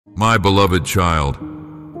My beloved child,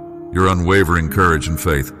 your unwavering courage and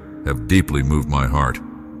faith have deeply moved my heart.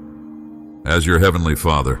 As your Heavenly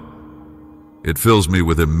Father, it fills me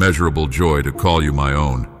with immeasurable joy to call you my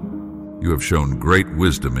own. You have shown great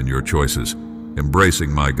wisdom in your choices,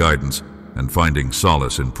 embracing my guidance and finding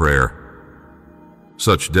solace in prayer.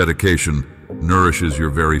 Such dedication nourishes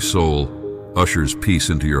your very soul, ushers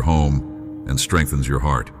peace into your home, and strengthens your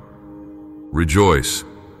heart. Rejoice,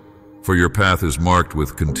 for your path is marked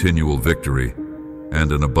with continual victory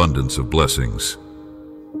and an abundance of blessings.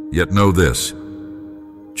 Yet know this: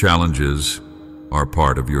 challenges are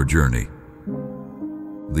part of your journey.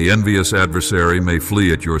 The envious adversary may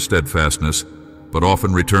flee at your steadfastness, but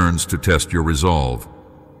often returns to test your resolve.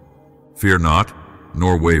 Fear not,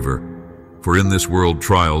 nor waver, for in this world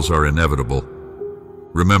trials are inevitable.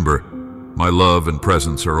 Remember, my love and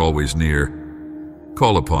presence are always near.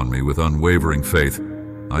 Call upon me with unwavering faith.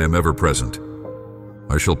 I am ever present.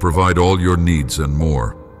 I shall provide all your needs and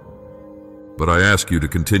more. But I ask you to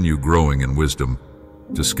continue growing in wisdom,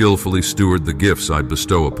 to skillfully steward the gifts I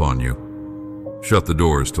bestow upon you. Shut the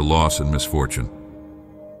doors to loss and misfortune,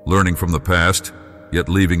 learning from the past, yet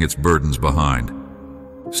leaving its burdens behind.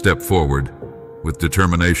 Step forward with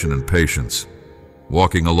determination and patience,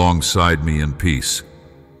 walking alongside me in peace,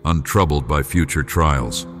 untroubled by future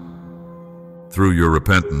trials. Through your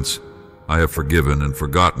repentance, I have forgiven and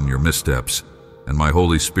forgotten your missteps, and my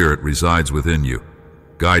Holy Spirit resides within you,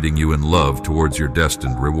 guiding you in love towards your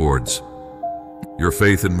destined rewards. Your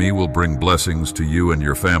faith in me will bring blessings to you and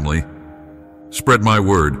your family. Spread my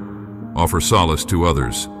word, offer solace to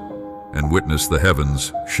others, and witness the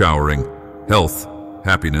heavens showering health,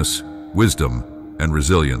 happiness, wisdom, and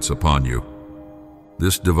resilience upon you.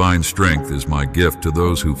 This divine strength is my gift to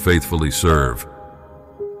those who faithfully serve.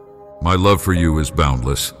 My love for you is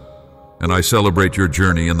boundless, and I celebrate your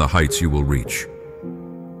journey and the heights you will reach.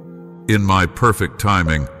 In my perfect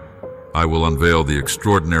timing, I will unveil the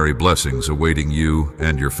extraordinary blessings awaiting you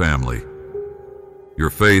and your family.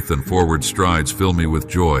 Your faith and forward strides fill me with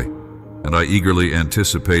joy, and I eagerly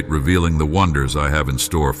anticipate revealing the wonders I have in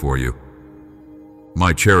store for you.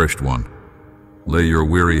 My cherished one, lay your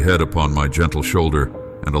weary head upon my gentle shoulder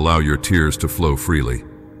and allow your tears to flow freely.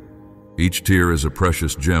 Each tear is a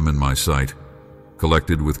precious gem in my sight,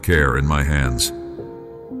 collected with care in my hands.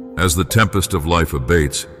 As the tempest of life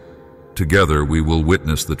abates, together we will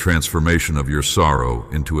witness the transformation of your sorrow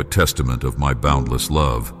into a testament of my boundless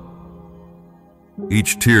love.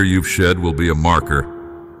 Each tear you've shed will be a marker,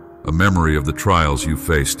 a memory of the trials you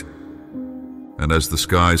faced. And as the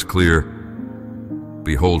skies clear,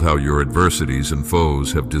 behold how your adversities and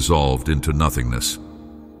foes have dissolved into nothingness.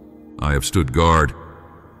 I have stood guard,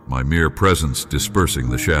 my mere presence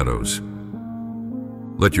dispersing the shadows.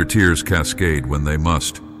 Let your tears cascade when they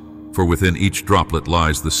must, for within each droplet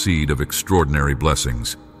lies the seed of extraordinary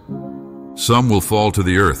blessings. Some will fall to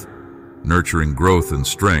the earth, nurturing growth and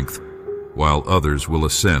strength, while others will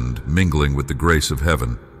ascend, mingling with the grace of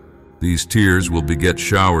heaven. These tears will beget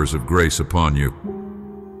showers of grace upon you.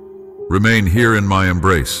 Remain here in my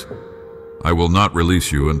embrace. I will not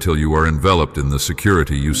release you until you are enveloped in the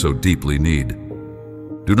security you so deeply need.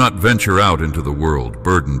 Do not venture out into the world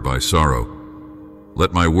burdened by sorrow.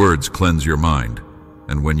 Let my words cleanse your mind,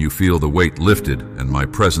 and when you feel the weight lifted and my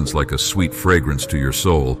presence like a sweet fragrance to your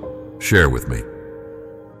soul, share with me.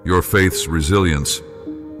 Your faith's resilience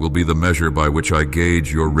will be the measure by which I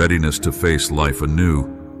gauge your readiness to face life anew,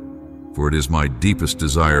 for it is my deepest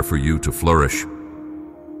desire for you to flourish.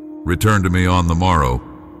 Return to me on the morrow,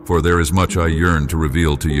 for there is much I yearn to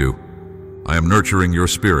reveal to you. I am nurturing your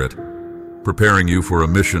spirit, preparing you for a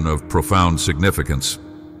mission of profound significance.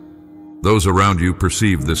 Those around you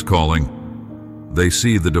perceive this calling. They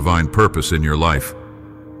see the divine purpose in your life.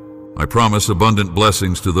 I promise abundant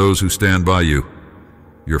blessings to those who stand by you,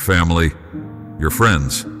 your family, your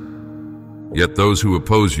friends. Yet those who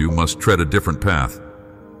oppose you must tread a different path.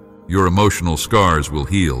 Your emotional scars will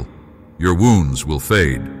heal. Your wounds will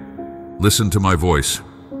fade. Listen to my voice.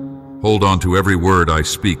 Hold on to every word I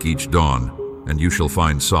speak each dawn, and you shall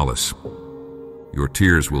find solace. Your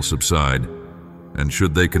tears will subside, and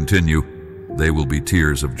should they continue, they will be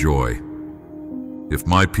tears of joy. If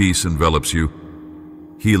my peace envelops you,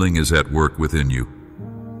 healing is at work within you.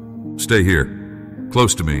 Stay here,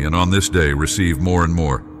 close to me, and on this day receive more and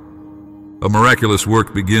more. A miraculous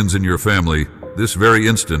work begins in your family this very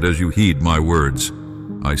instant as you heed my words.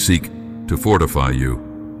 I seek to fortify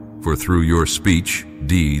you, for through your speech,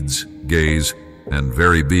 deeds, gaze, and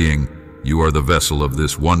very being, you are the vessel of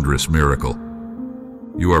this wondrous miracle.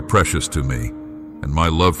 You are precious to me, and my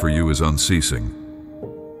love for you is unceasing.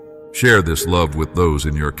 Share this love with those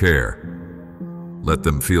in your care. Let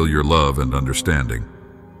them feel your love and understanding.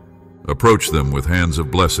 Approach them with hands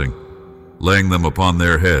of blessing, laying them upon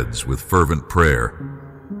their heads with fervent prayer.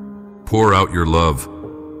 Pour out your love,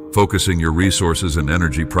 focusing your resources and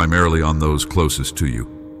energy primarily on those closest to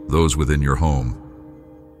you, those within your home.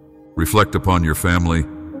 Reflect upon your family,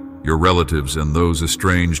 your relatives, and those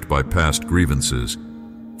estranged by past grievances.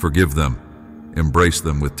 Forgive them, embrace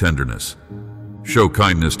them with tenderness. Show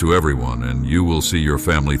kindness to everyone, and you will see your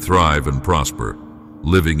family thrive and prosper,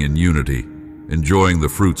 living in unity, enjoying the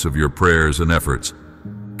fruits of your prayers and efforts.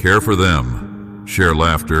 Care for them, share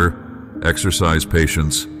laughter, exercise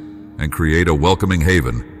patience, and create a welcoming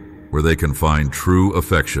haven where they can find true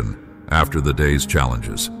affection after the day's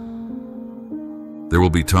challenges. There will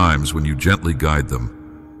be times when you gently guide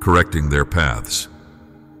them, correcting their paths.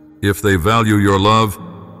 If they value your love,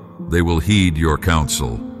 they will heed your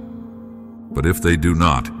counsel. But if they do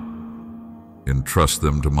not, entrust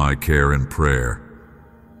them to my care and prayer.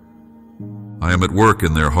 I am at work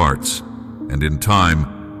in their hearts, and in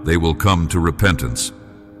time they will come to repentance,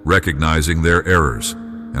 recognizing their errors,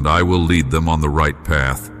 and I will lead them on the right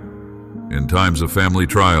path. In times of family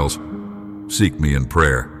trials, seek me in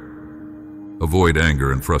prayer. Avoid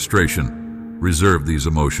anger and frustration. Reserve these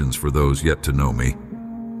emotions for those yet to know me.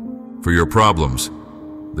 For your problems,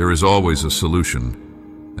 there is always a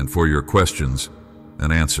solution, and for your questions,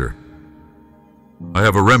 an answer. I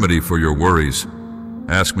have a remedy for your worries.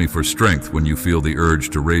 Ask me for strength when you feel the urge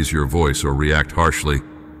to raise your voice or react harshly,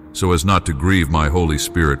 so as not to grieve my Holy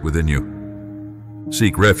Spirit within you.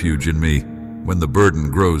 Seek refuge in me when the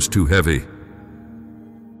burden grows too heavy.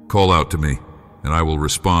 Call out to me, and I will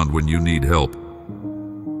respond when you need help.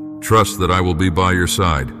 Trust that I will be by your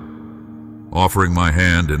side, offering my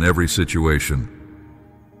hand in every situation.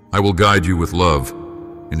 I will guide you with love,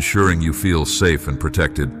 ensuring you feel safe and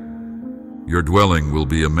protected. Your dwelling will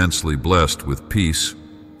be immensely blessed with peace,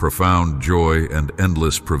 profound joy, and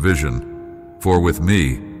endless provision, for with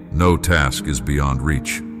me, no task is beyond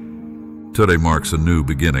reach. Today marks a new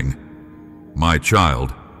beginning, my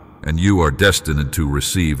child, and you are destined to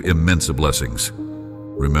receive immense blessings.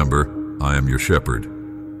 Remember, I am your shepherd.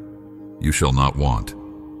 You shall not want.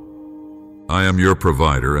 I am your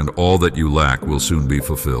provider, and all that you lack will soon be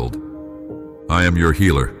fulfilled. I am your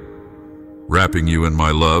healer, wrapping you in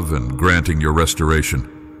my love and granting your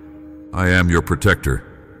restoration. I am your protector.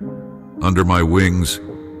 Under my wings,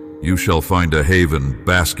 you shall find a haven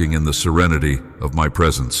basking in the serenity of my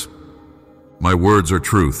presence. My words are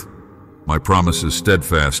truth, my promise is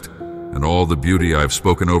steadfast, and all the beauty I have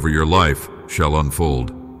spoken over your life shall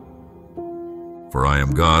unfold. For I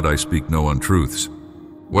am God, I speak no untruths.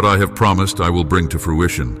 What I have promised I will bring to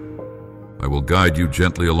fruition. I will guide you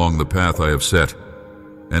gently along the path I have set,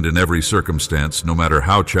 and in every circumstance, no matter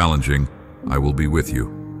how challenging, I will be with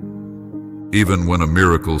you. Even when a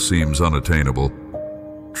miracle seems unattainable,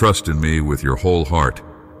 trust in me with your whole heart,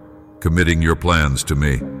 committing your plans to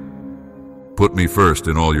me. Put me first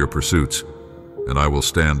in all your pursuits, and I will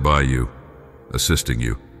stand by you, assisting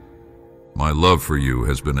you. My love for you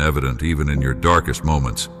has been evident even in your darkest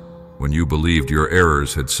moments, when you believed your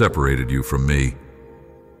errors had separated you from me.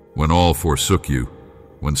 When all forsook you,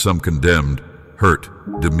 when some condemned, hurt,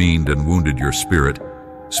 demeaned, and wounded your spirit,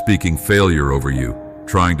 speaking failure over you,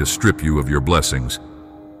 trying to strip you of your blessings,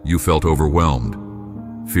 you felt overwhelmed,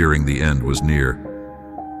 fearing the end was near.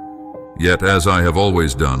 Yet, as I have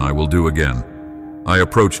always done, I will do again. I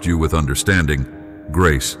approached you with understanding,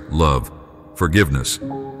 grace, love, forgiveness,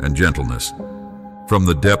 and gentleness. From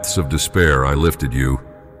the depths of despair, I lifted you.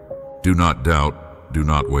 Do not doubt, do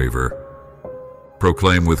not waver.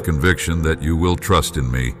 Proclaim with conviction that you will trust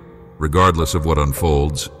in me, regardless of what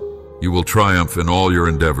unfolds. You will triumph in all your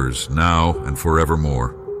endeavors, now and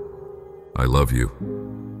forevermore. I love you.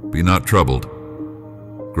 Be not troubled.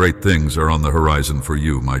 Great things are on the horizon for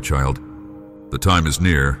you, my child. The time is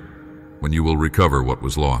near when you will recover what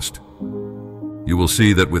was lost. You will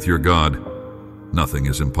see that with your God, nothing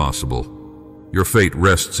is impossible. Your fate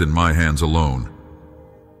rests in my hands alone.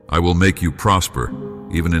 I will make you prosper,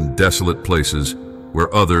 even in desolate places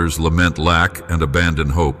where others lament lack and abandon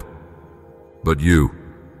hope. But you,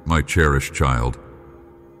 my cherished child,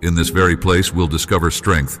 in this very place will discover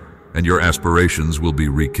strength, and your aspirations will be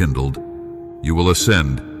rekindled. You will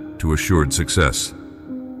ascend to assured success.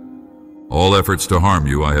 All efforts to harm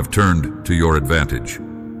you I have turned to your advantage.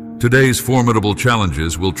 Today's formidable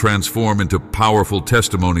challenges will transform into powerful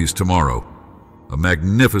testimonies tomorrow. A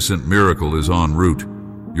magnificent miracle is en route.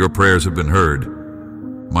 Your prayers have been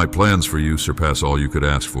heard. My plans for you surpass all you could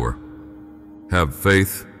ask for. Have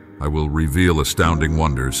faith, I will reveal astounding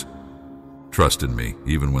wonders. Trust in me,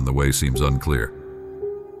 even when the way seems unclear.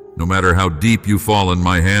 No matter how deep you fall,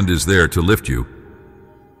 my hand is there to lift you.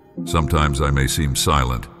 Sometimes I may seem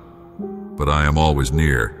silent, but I am always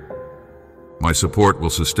near. My support will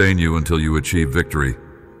sustain you until you achieve victory.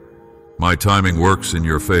 My timing works in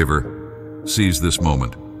your favor. Seize this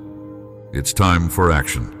moment. It's time for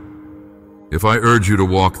action. If I urge you to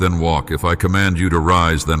walk, then walk. If I command you to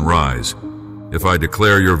rise, then rise. If I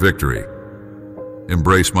declare your victory,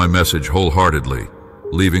 embrace my message wholeheartedly,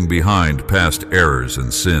 leaving behind past errors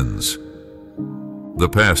and sins. The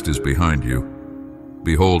past is behind you.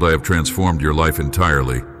 Behold, I have transformed your life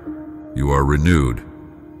entirely. You are renewed.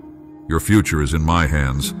 Your future is in my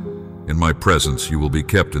hands. In my presence you will be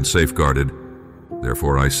kept and safeguarded.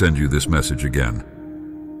 Therefore I send you this message again.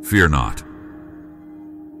 Fear not.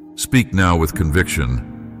 Speak now with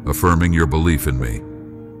conviction, affirming your belief in me.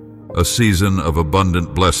 A season of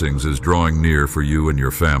abundant blessings is drawing near for you and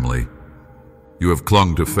your family. You have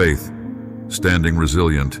clung to faith, standing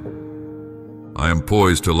resilient. I am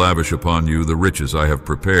poised to lavish upon you the riches I have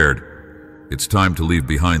prepared. It's time to leave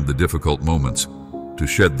behind the difficult moments, to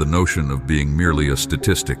shed the notion of being merely a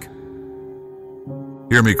statistic.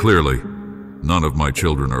 Hear me clearly. None of my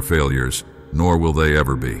children are failures, nor will they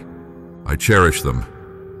ever be. I cherish them,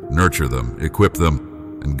 nurture them, equip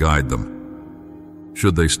them, and guide them.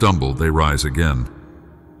 Should they stumble, they rise again.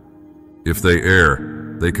 If they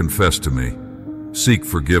err, they confess to me, seek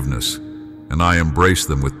forgiveness, and I embrace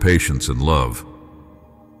them with patience and love.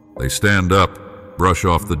 They stand up, brush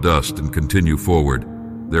off the dust, and continue forward,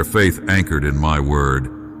 their faith anchored in my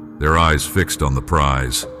word, their eyes fixed on the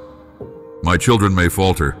prize. My children may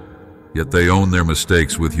falter, yet they own their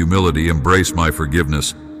mistakes with humility, embrace my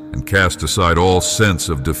forgiveness, and cast aside all sense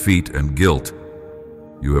of defeat and guilt.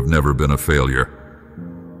 You have never been a failure.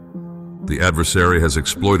 The adversary has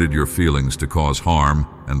exploited your feelings to cause harm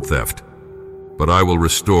and theft, but I will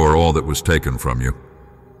restore all that was taken from you.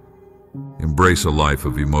 Embrace a life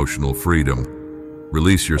of emotional freedom,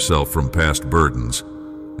 release yourself from past burdens,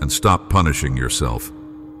 and stop punishing yourself.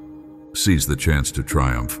 Seize the chance to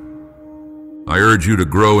triumph. I urge you to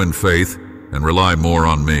grow in faith and rely more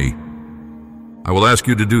on me. I will ask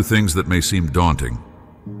you to do things that may seem daunting.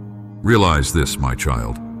 Realize this, my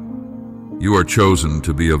child. You are chosen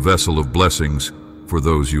to be a vessel of blessings for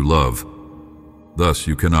those you love. Thus,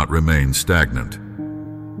 you cannot remain stagnant.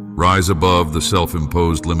 Rise above the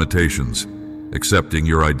self-imposed limitations, accepting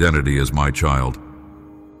your identity as my child.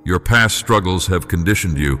 Your past struggles have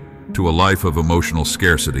conditioned you to a life of emotional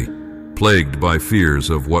scarcity, plagued by fears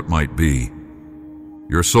of what might be.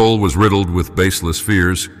 Your soul was riddled with baseless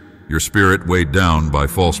fears, your spirit weighed down by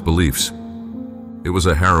false beliefs. It was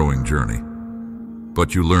a harrowing journey,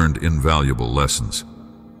 but you learned invaluable lessons.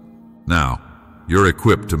 Now, you're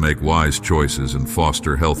equipped to make wise choices and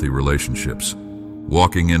foster healthy relationships.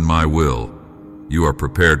 Walking in my will, you are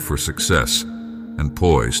prepared for success and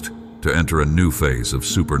poised to enter a new phase of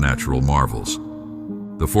supernatural marvels.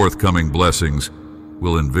 The forthcoming blessings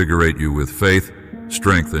will invigorate you with faith,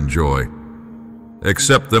 strength, and joy.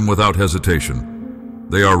 Accept them without hesitation.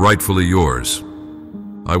 They are rightfully yours.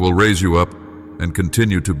 I will raise you up and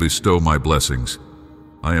continue to bestow my blessings.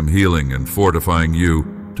 I am healing and fortifying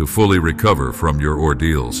you to fully recover from your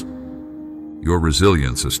ordeals. Your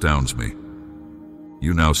resilience astounds me.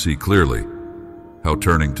 You now see clearly how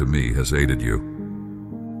turning to me has aided you.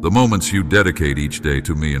 The moments you dedicate each day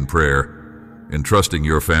to me in prayer, entrusting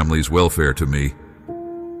your family's welfare to me,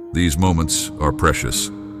 these moments are precious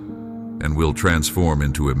and will transform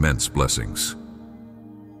into immense blessings.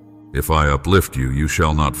 If I uplift you, you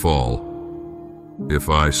shall not fall. If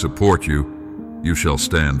I support you, you shall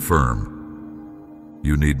stand firm.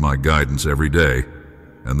 You need my guidance every day,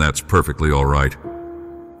 and that's perfectly all right.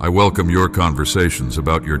 I welcome your conversations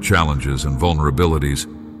about your challenges and vulnerabilities.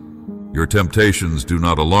 Your temptations do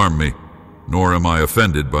not alarm me, nor am I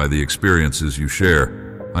offended by the experiences you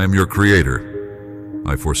share. I am your creator.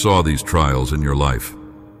 I foresaw these trials in your life.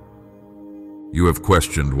 You have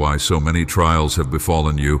questioned why so many trials have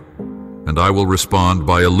befallen you, and I will respond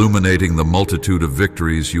by illuminating the multitude of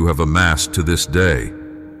victories you have amassed to this day.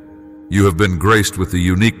 You have been graced with the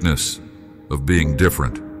uniqueness of being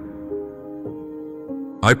different.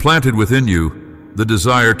 I planted within you the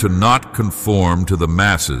desire to not conform to the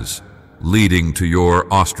masses, leading to your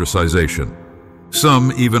ostracization.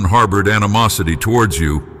 Some even harbored animosity towards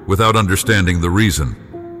you without understanding the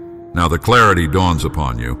reason. Now the clarity dawns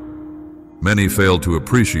upon you. Many fail to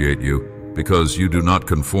appreciate you because you do not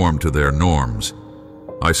conform to their norms.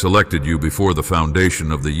 I selected you before the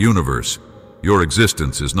foundation of the universe. Your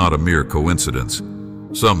existence is not a mere coincidence.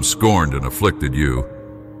 Some scorned and afflicted you,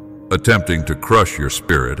 attempting to crush your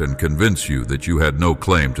spirit and convince you that you had no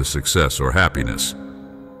claim to success or happiness.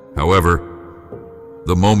 However,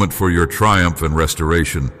 the moment for your triumph and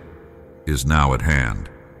restoration is now at hand.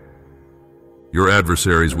 Your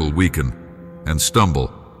adversaries will weaken and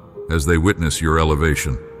stumble as they witness your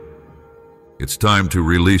elevation. It's time to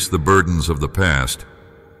release the burdens of the past,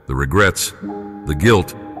 the regrets, the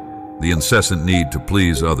guilt, the incessant need to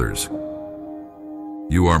please others.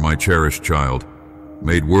 You are my cherished child,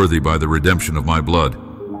 made worthy by the redemption of my blood.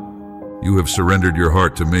 You have surrendered your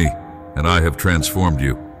heart to me, and I have transformed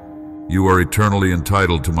you. You are eternally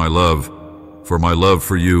entitled to my love, for my love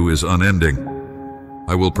for you is unending.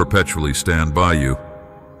 I will perpetually stand by you.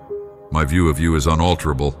 My view of you is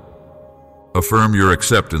unalterable. Affirm your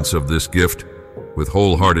acceptance of this gift with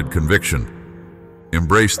wholehearted conviction.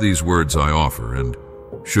 Embrace these words I offer, and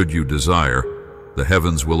should you desire, the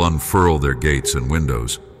heavens will unfurl their gates and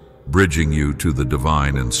windows, bridging you to the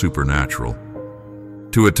divine and supernatural.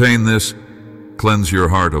 To attain this, cleanse your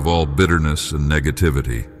heart of all bitterness and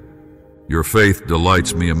negativity. Your faith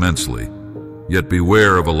delights me immensely, yet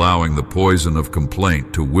beware of allowing the poison of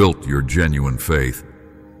complaint to wilt your genuine faith.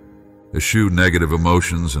 Eschew negative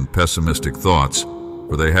emotions and pessimistic thoughts,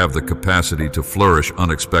 for they have the capacity to flourish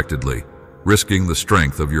unexpectedly, risking the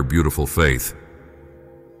strength of your beautiful faith.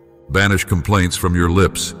 Banish complaints from your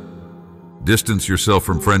lips. Distance yourself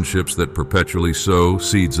from friendships that perpetually sow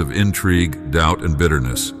seeds of intrigue, doubt, and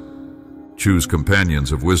bitterness. Choose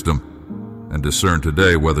companions of wisdom, and discern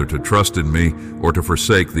today whether to trust in me or to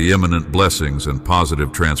forsake the imminent blessings and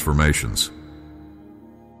positive transformations.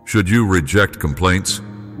 Should you reject complaints,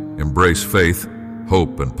 embrace faith,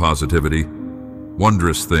 hope, and positivity,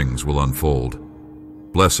 wondrous things will unfold.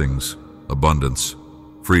 Blessings, abundance,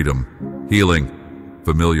 freedom, healing,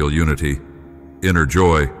 familial unity, inner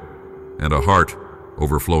joy, and a heart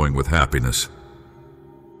overflowing with happiness.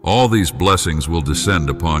 All these blessings will descend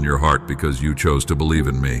upon your heart because you chose to believe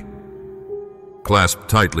in me. Clasp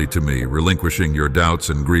tightly to me, relinquishing your doubts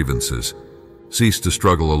and grievances. Cease to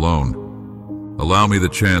struggle alone. Allow me the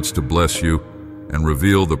chance to bless you and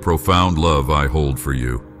reveal the profound love I hold for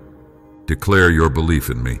you. Declare your belief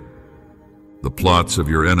in me. The plots of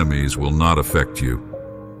your enemies will not affect you.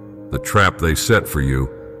 The trap they set for you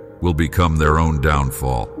will become their own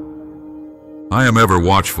downfall. I am ever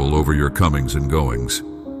watchful over your comings and goings,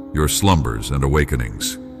 your slumbers and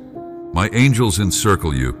awakenings. My angels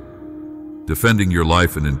encircle you, defending your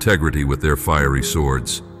life and integrity with their fiery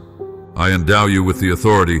swords. I endow you with the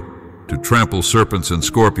authority to trample serpents and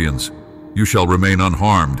scorpions. You shall remain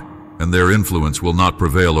unharmed, and their influence will not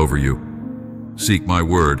prevail over you. Seek my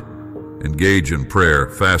word, engage in prayer,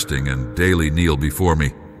 fasting, and daily kneel before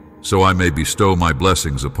me, so I may bestow my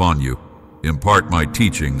blessings upon you, impart my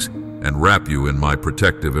teachings, and wrap you in my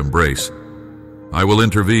protective embrace. I will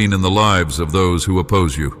intervene in the lives of those who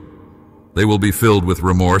oppose you. They will be filled with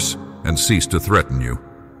remorse and cease to threaten you.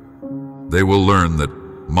 They will learn that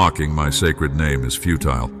mocking my sacred name is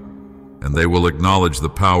futile, and they will acknowledge the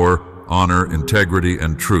power, honor, integrity,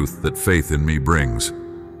 and truth that faith in me brings.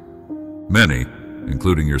 Many,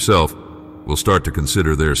 including yourself, will start to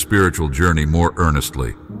consider their spiritual journey more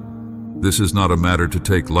earnestly. This is not a matter to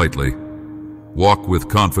take lightly. Walk with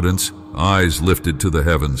confidence, eyes lifted to the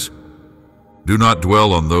heavens. Do not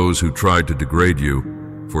dwell on those who tried to degrade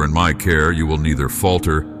you, for in my care you will neither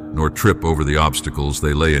falter nor trip over the obstacles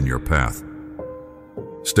they lay in your path.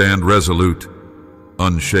 Stand resolute,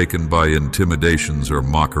 unshaken by intimidations or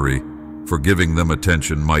mockery, for giving them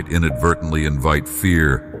attention might inadvertently invite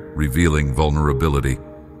fear, revealing vulnerability.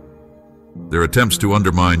 Their attempts to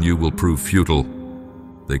undermine you will prove futile.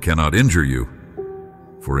 They cannot injure you,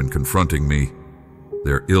 for in confronting me,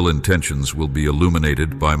 their ill intentions will be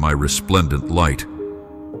illuminated by my resplendent light.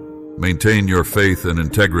 Maintain your faith and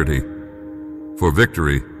integrity, for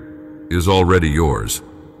victory is already yours.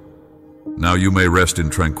 Now you may rest in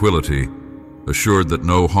tranquility, assured that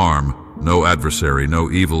no harm, no adversary,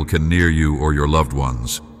 no evil can near you or your loved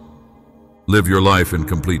ones. Live your life in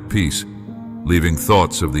complete peace, leaving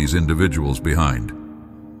thoughts of these individuals behind.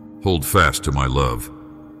 Hold fast to my love,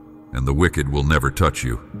 and the wicked will never touch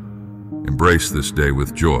you. Embrace this day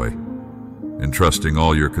with joy, entrusting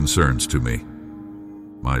all your concerns to me.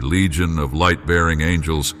 My legion of light-bearing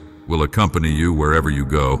angels will accompany you wherever you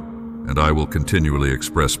go, and I will continually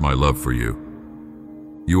express my love for you.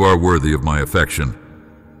 You are worthy of my affection,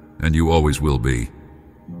 and you always will be.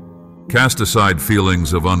 Cast aside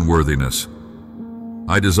feelings of unworthiness.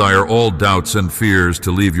 I desire all doubts and fears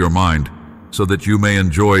to leave your mind, so that you may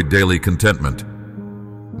enjoy daily contentment.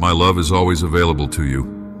 My love is always available to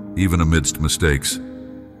you, even amidst mistakes.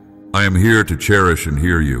 I am here to cherish and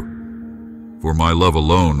hear you, for my love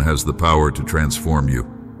alone has the power to transform you.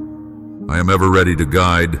 I am ever ready to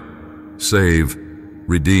guide, save,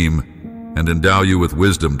 redeem, and endow you with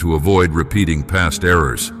wisdom to avoid repeating past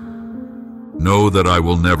errors. Know that I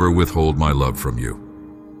will never withhold my love from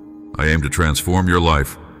you. I aim to transform your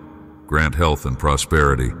life, grant health and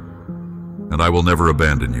prosperity, and I will never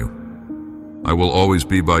abandon you. I will always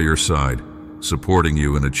be by your side, supporting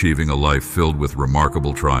you in achieving a life filled with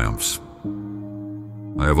remarkable triumphs.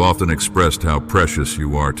 I have often expressed how precious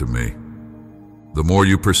you are to me. The more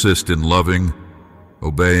you persist in loving,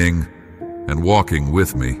 obeying, and walking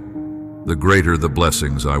with me, the greater the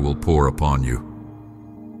blessings I will pour upon you.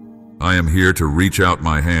 I am here to reach out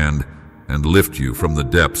my hand and lift you from the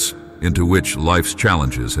depths into which life's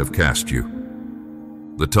challenges have cast you.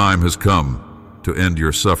 The time has come to end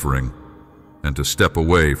your suffering and to step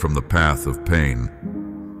away from the path of pain.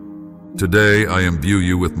 Today I imbue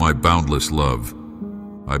you with my boundless love.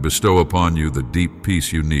 I bestow upon you the deep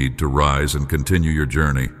peace you need to rise and continue your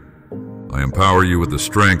journey. I empower you with the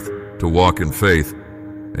strength to walk in faith,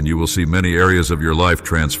 and you will see many areas of your life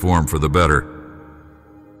transform for the better.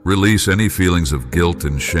 Release any feelings of guilt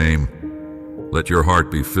and shame. Let your heart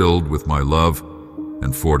be filled with my love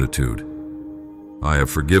and fortitude. I have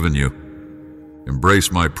forgiven you.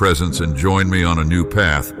 Embrace my presence and join me on a new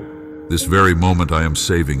path. This very moment I am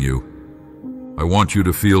saving you. I want you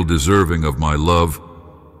to feel deserving of my love,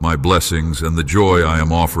 my blessings, and the joy I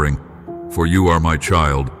am offering, for you are my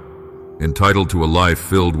child, entitled to a life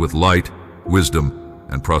filled with light, wisdom,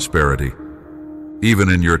 and prosperity. Even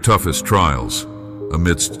in your toughest trials,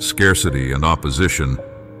 amidst scarcity and opposition,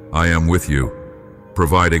 I am with you,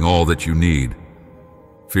 providing all that you need.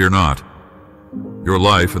 Fear not. Your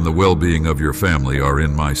life and the well-being of your family are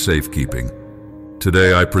in my safekeeping.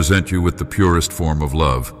 Today I present you with the purest form of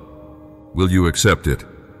love. Will you accept it?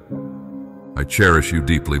 I cherish you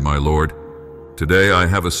deeply, my Lord. Today I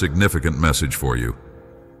have a significant message for you.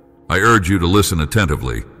 I urge you to listen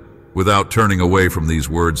attentively, without turning away from these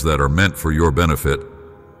words that are meant for your benefit.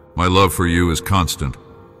 My love for you is constant,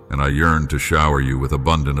 and I yearn to shower you with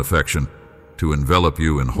abundant affection, to envelop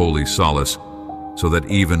you in holy solace, so that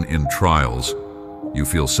even in trials, you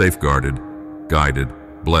feel safeguarded, guided,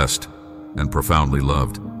 blessed, and profoundly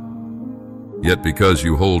loved. Yet because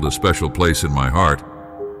you hold a special place in my heart,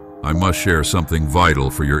 I must share something vital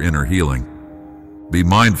for your inner healing. Be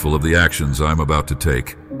mindful of the actions I'm about to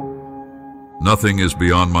take. Nothing is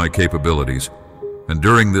beyond my capabilities, and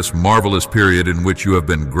during this marvelous period in which you have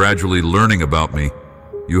been gradually learning about me,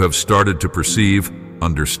 you have started to perceive,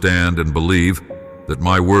 understand, and believe that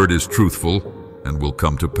my word is truthful and will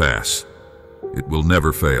come to pass. It will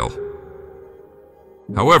never fail.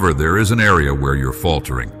 However, there is an area where you're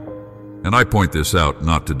faltering, and I point this out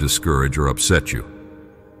not to discourage or upset you.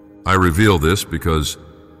 I reveal this because,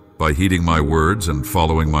 by heeding my words and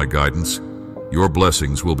following my guidance, your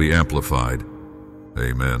blessings will be amplified.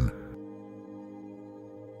 Amen.